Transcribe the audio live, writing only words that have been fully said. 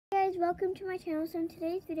welcome to my channel. So in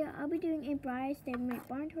today's video, I'll be doing a Breyer stablemate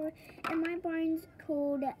barn tour, and my barn's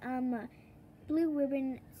called Blue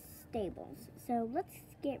Ribbion Stables. So let's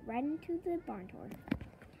get right into the barn tour.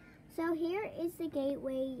 So here is the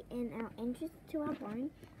gateway and our entrance to our barn.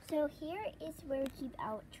 So here is where we keep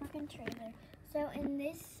our truck and trailer. So in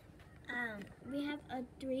this, we have a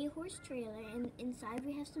 3-horse trailer, and inside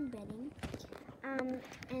we have some bedding. And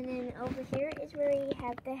then over here is where we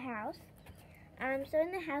have the house. So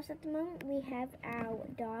in the house at the moment, we have our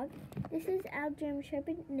dog. This is our German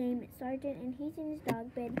Shepherd named Sergeant, and he's in his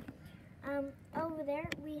dog bed. Over there,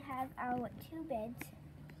 we have our 2 beds.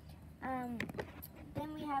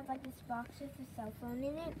 Then we have like this box with a cell phone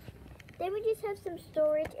in it. Then we just have some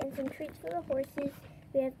storage and some treats for the horses.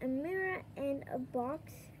 We have a mirror and a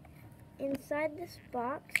box. Inside this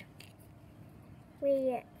box,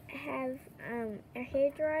 we have a hair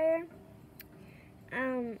dryer,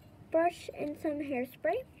 brush and some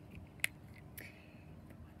hairspray.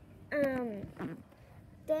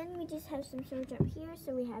 Then we just have some storage up here.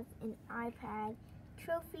 So we have an iPad,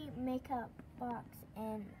 trophy, makeup box,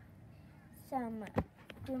 and some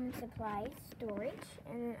grooming supplies storage.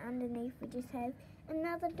 And then underneath we just have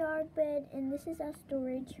another dog bed, and this is our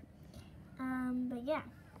storage. But yeah.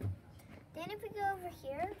 Then if we go over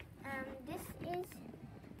here, this is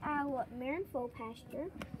our mare and foal pasture.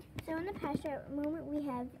 So in the pasture at the moment we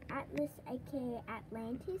have Atlas, aka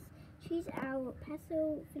Atlantis. She's our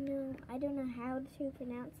Paso Fino. I don't know how to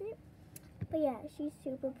pronounce it, but yeah, she's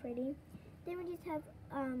super pretty. Then we just have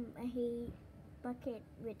a hay bucket,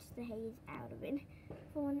 which the hay is out of it,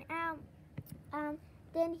 falling out.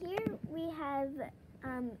 Then here we have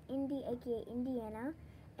Indy, aka Indiana,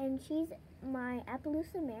 and she's my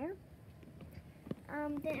Appaloosa mare.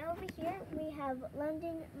 Then over here we have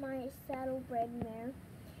London, my saddlebred mare,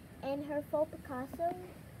 and her foal Picasso,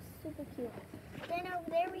 super cute. Then over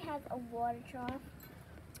there we have a water trough,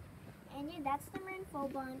 and yeah, that's the mare and foal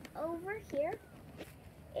barn. Over here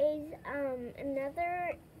is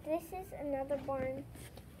this is another barn.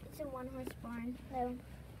 It's a 1-horse barn.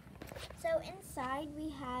 So inside we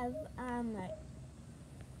have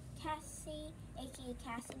Cassie, aka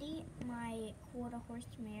Cassidy, my 1/4-horse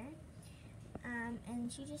mare.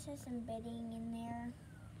 And she just has some bedding in there.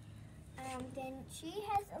 Then she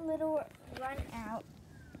has a little run out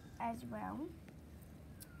as well.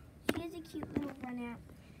 She has a cute little run out.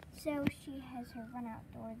 So she has her run out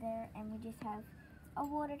door there, and we just have a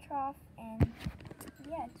water trough, and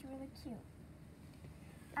yeah, it's really cute.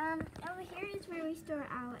 Over here is where we store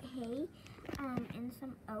our hay and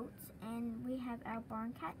some oats, and we have our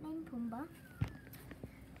barn cat named Pumbaa.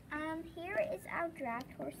 Here is our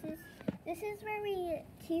draft horses. This is where we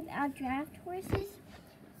keep our draft horses.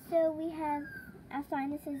 So we have our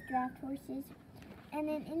sign that says draft horses. And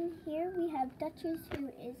then in here we have Duchess, who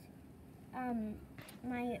is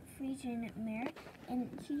my Frisian mare. And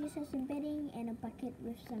she just has some bedding and a bucket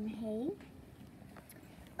with some hay.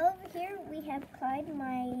 Over here we have Clyde,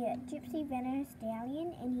 my Gypsy Venner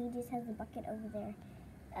stallion, and he just has a bucket over there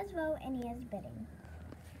as well, and he has bedding.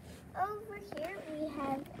 Over here we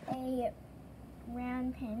have a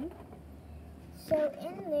round pen. So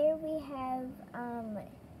in there we have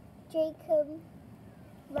Jacob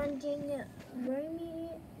lunging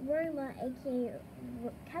Roma, aka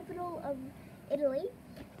capital of Italy.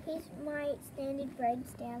 He's my standard bred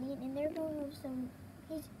stallion, and they're going over some.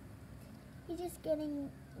 He's just getting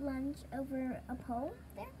lunge over a pole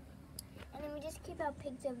there, and then we just keep our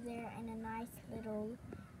pigs over there in a nice little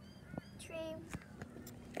tree.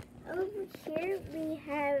 Over here we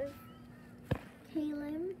have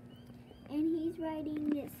Caleb, and he's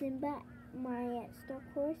riding Simba, my stock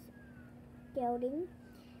horse, gelding.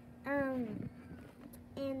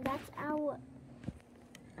 And that's our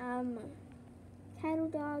cattle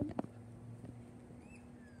dog,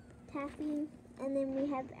 Taffy, and then we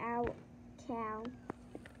have our cow.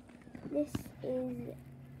 This is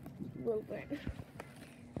Wilbur.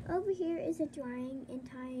 Over here is a drying and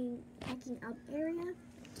packing up area.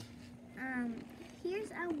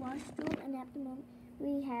 Here's our wash stool, and at the moment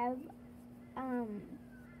we have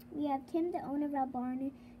Tim, the owner of our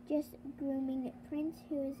barn, just grooming Prince,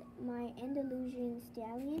 who is my Andalusian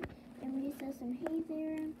stallion, and we just have some hay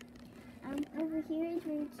there. Over here is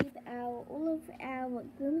where we keep all of our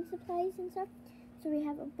grooming supplies and stuff. So we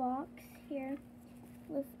have a box here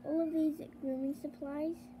with all of these grooming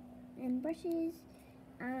supplies and brushes.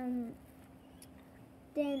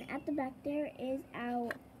 Then at the back there is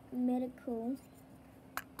our medical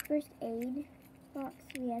first aid box.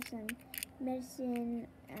 We have some medicine,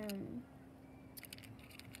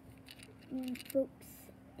 books,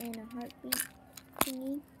 and a heartbeat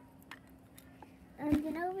thingy.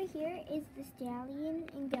 Then over here is the stallion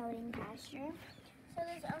and gelding pasture. So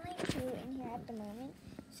there's only 2 in here at the moment.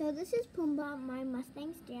 So this is Pumbaa, my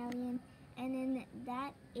Mustang stallion, and then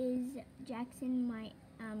that is Jackson, my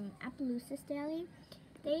Appaloosa stallion.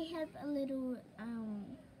 They have a little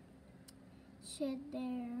shed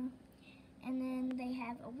there, and then they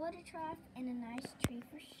have a water trough and a nice tree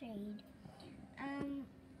for shade.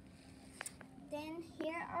 Then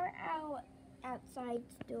here are our outside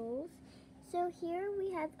stalls. So here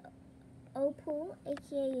we have Opal,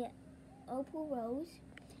 aka Opal Rose.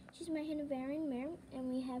 She's my Hanoverian mare,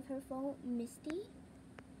 and we have her foal Misty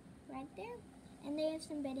right there. And they have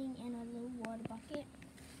some bedding and a little water bucket.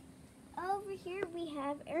 Over here we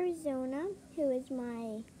have Arizona, who is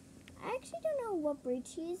my, I actually don't know what breed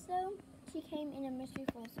she is though. She came in a mystery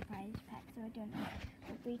foal surprise pack, so I don't know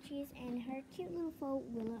what breed she is. And her cute little foal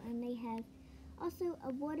Willow, and they have also a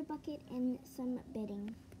water bucket and some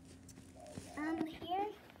bedding. Here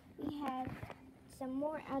we have some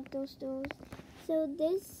more outdoor stalls. So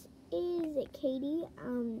this is Katie,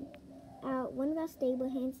 one of our stable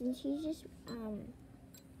hands, and she's just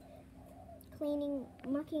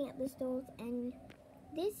mucking at the stalls. And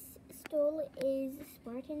this stall is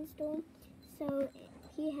Spartan's stall, so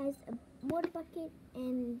he has a water bucket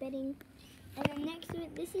and bedding. And then next to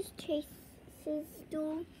it, this is Chase's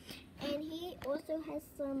stall, and he also has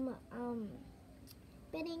some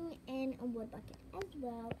bedding and a wood bucket as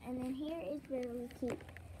well. And then here is where we keep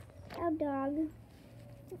our dog.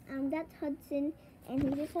 That's Hudson, and he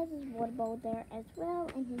just has his water bowl there as well,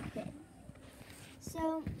 and his bed.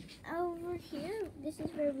 So over here, this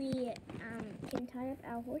is where we can tie up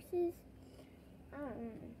our horses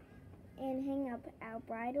and hang up our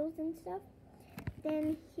bridles and stuff.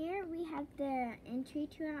 Then here we have the entry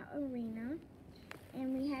to our arena.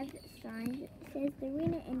 And we have signs that says the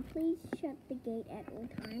arena, and please shut the gate at all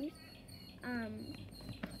times.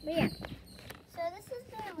 But yeah, so this is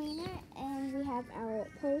the arena, and we have our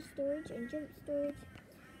pole storage and jump storage.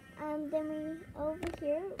 Then over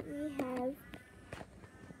here we have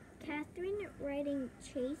Catherine riding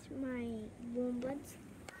Chase, my warm blood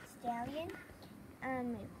stallion.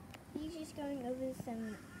 He's just going over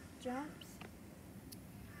some jumps.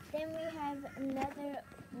 Then we have another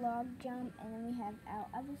log jump, and then we have our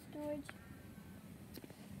other storage.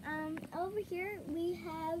 Over here we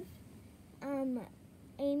have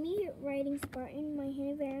Amy riding Spartan, my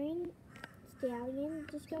Hanoverian stallion,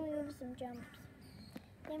 just going over some jumps.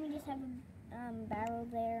 Then we just have a barrel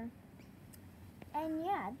there. And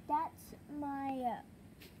yeah, that's my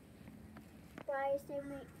Breyer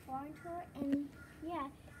stablemate farm tour. And yeah,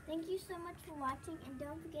 thank you so much for watching, and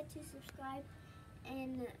don't forget to subscribe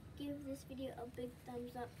and give this video a big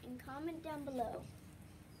thumbs up and comment down below.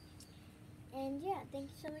 And yeah, thank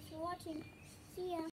you so much for watching. See ya.